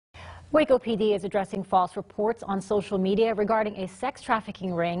Waco PD is addressing false reports on social media regarding a sex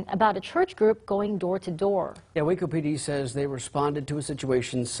trafficking ring about a church group going door to door. Yeah, Waco PD says they responded to a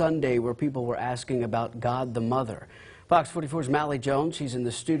situation Sunday where people were asking about God the Mother. Fox44's Mally Jones, she's in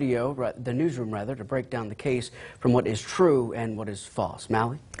the studio, the newsroom rather, to break down the case from what is true and what is false.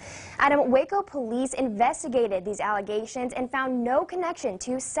 Mally? Adam, Waco police investigated these allegations and found no connection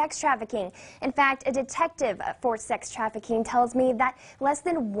to sex trafficking. In fact, a detective for sex trafficking tells me that less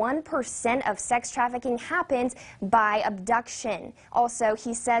than 1% of sex trafficking happens by abduction. Also,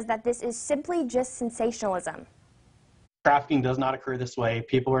 he says that this is simply just sensationalism. Trafficking does not occur this way.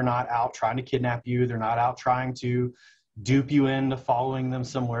 People are not out trying to kidnap you. They're not out trying to dupe you into following them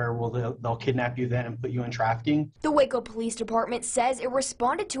somewhere. Well, they'll kidnap you then and put you in trafficking. The Waco Police Department says it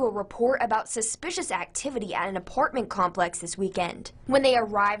responded to a report about suspicious activity at an apartment complex this weekend. When they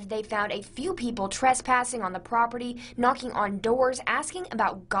arrived, they found a few people trespassing on the property, knocking on doors, asking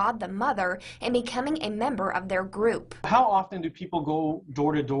about God the Mother, and becoming a member of their group. How often do people go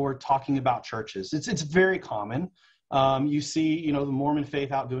door to door talking about churches? It's very common. You see, the Mormon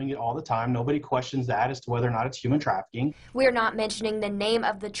faith out doing it all the time. Nobody questions that as to whether or not it's human trafficking. We're not mentioning the name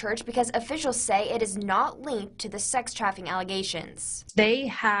of the church because officials say it is not linked to the sex trafficking allegations. They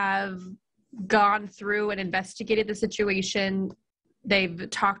have gone through and investigated the situation. They've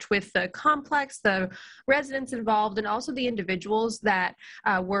talked with the complex, the residents involved, and also the individuals that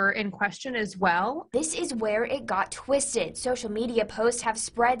were in question as well. This is where it got twisted. Social media posts have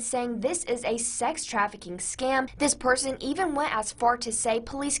spread saying this is a sex trafficking scam. This person even went as far to say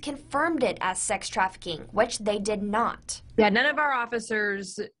police confirmed it as sex trafficking, which they did not. Yeah, none of our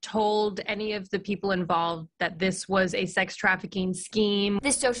officers told any of the people involved that this was a sex trafficking scheme.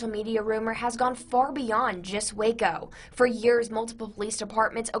 This social media rumor has gone far beyond just Waco. For years, multiple police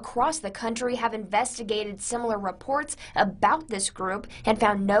departments across the country have investigated similar reports about this group and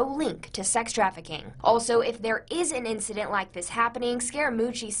found no link to sex trafficking. Also, if there is an incident like this happening,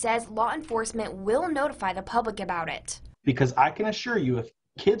 Scaramucci says law enforcement will notify the public about it. Because I can assure you, if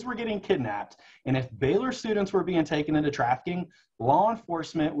kids were getting kidnapped, and if Baylor students were being taken into trafficking, law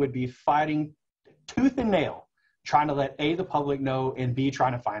enforcement would be fighting tooth and nail, trying to let A, the public know, and B,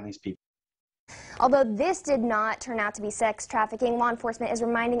 trying to find these people. Although this did not turn out to be sex trafficking, law enforcement is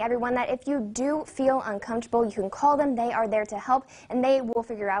reminding everyone that if you do feel uncomfortable, you can call them. They are there to help, and they will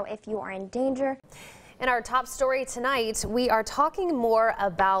figure out if you are in danger. In our top story tonight, we are talking more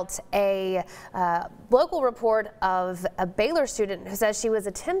about a local report of a Baylor student who says she was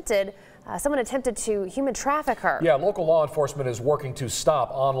someone attempted to human traffic her. Yeah, local law enforcement is working to stop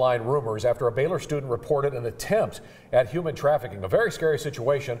online rumors after a Baylor student reported an attempt at human trafficking. A very scary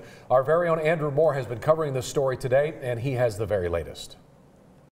situation. Our very own Andrew Moore has been covering this story today, and he has the very latest.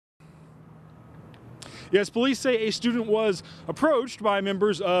 Yes, police say a student was approached by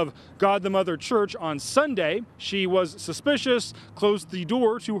members of God the Mother Church on Sunday. She was suspicious, closed the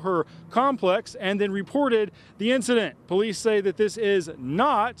door to her complex, and then reported the incident. Police say that this is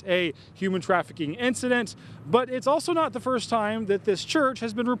not a human trafficking incident, but it's also not the first time that this church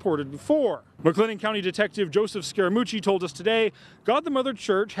has been reported before. McLennan County Detective Joseph Scaramucci told us today God the Mother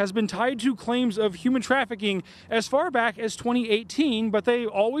Church has been tied to claims of human trafficking as far back as 2018, but they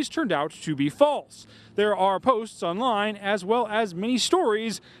always turned out to be false. There are posts online as well as many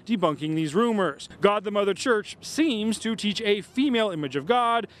stories debunking these rumors. God the Mother Church seems to teach a female image of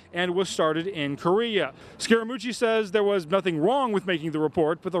God and was started in Korea. Scaramucci says there was nothing wrong with making the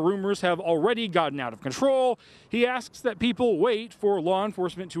report, but the rumors have already gotten out of control. He asks that people wait for law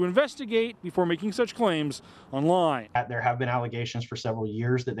enforcement to investigate before making such claims online. There have been allegations for several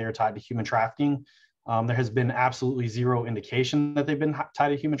years that they are tied to human trafficking. There has been absolutely zero indication that they've been tied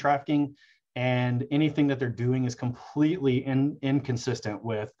to human trafficking, and anything that they're doing is completely inconsistent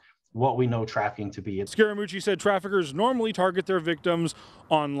with what we know trafficking to be. Scaramucci said traffickers normally target their victims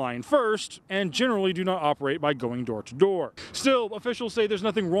online first and generally do not operate by going door to door. Still, officials say there's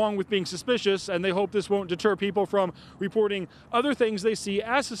nothing wrong with being suspicious, and they hope this won't deter people from reporting other things they see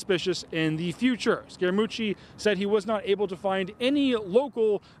as suspicious in the future. Scaramucci said he was not able to find any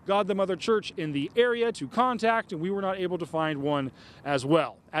local God the Mother Church in the area to contact, and we were not able to find one as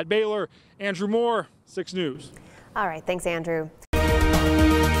well. At Baylor, Andrew Moore, 6 News. All right, thanks, Andrew.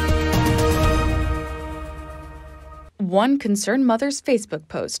 One concerned mother's Facebook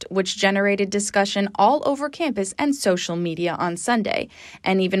post, which generated discussion all over campus and social media on Sunday,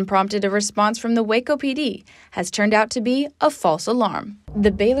 and even prompted a response from the Waco PD, has turned out to be a false alarm. The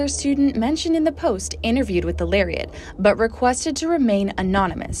Baylor student mentioned in the post interviewed with the Lariat, but requested to remain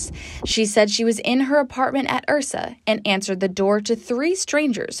anonymous. She said she was in her apartment at Ursa and answered the door to 3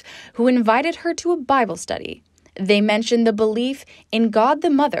 strangers who invited her to a Bible study. They mentioned the belief in God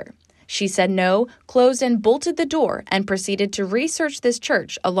the Mother. She said no, closed and bolted the door, and proceeded to research this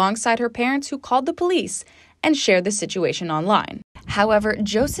church alongside her parents, who called the police and shared the situation online. However,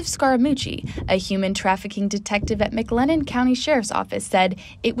 Joseph Scaramucci, a human trafficking detective at McLennan County Sheriff's Office, said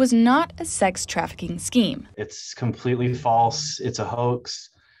it was not a sex trafficking scheme. It's completely false. It's a hoax.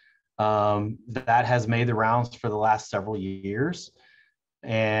 That has made the rounds for the last several years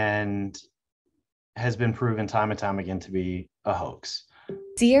and has been proven time and time again to be a hoax.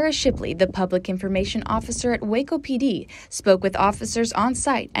 Sierra Shipley, the public information officer at Waco PD, spoke with officers on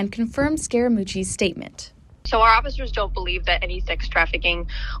site and confirmed Scaramucci's statement. So our officers don't believe that any sex trafficking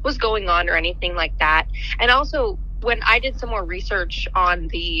was going on or anything like that. And also, when I did some more research on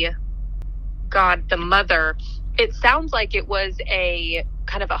the God the Mother, it sounds like it was a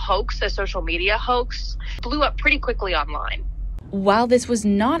kind of a hoax, a social media hoax. Blew up pretty quickly online. While this was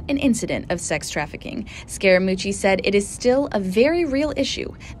not an incident of sex trafficking, Scaramucci said it is still a very real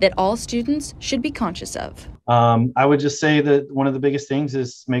issue that all students should be conscious of. I would just say that one of the biggest things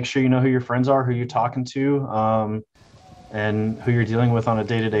is make sure you know who your friends are, who you're talking to, and who you're dealing with on a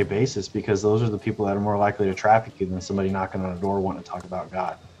day-to-day basis, because those are the people that are more likely to traffic you than somebody knocking on a door wanting to talk about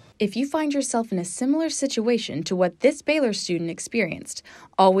God. If you find yourself in a similar situation to what this Baylor student experienced,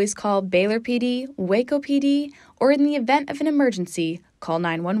 always call Baylor PD, Waco PD, or in the event of an emergency, call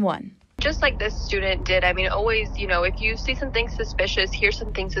 911. Just like this student did, I mean, always, if you see something suspicious, hear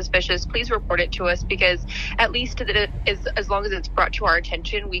something suspicious, please report it to us, because at least as long as it's brought to our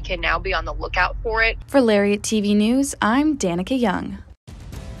attention, we can now be on the lookout for it. For Lariat TV News, I'm Danica Young.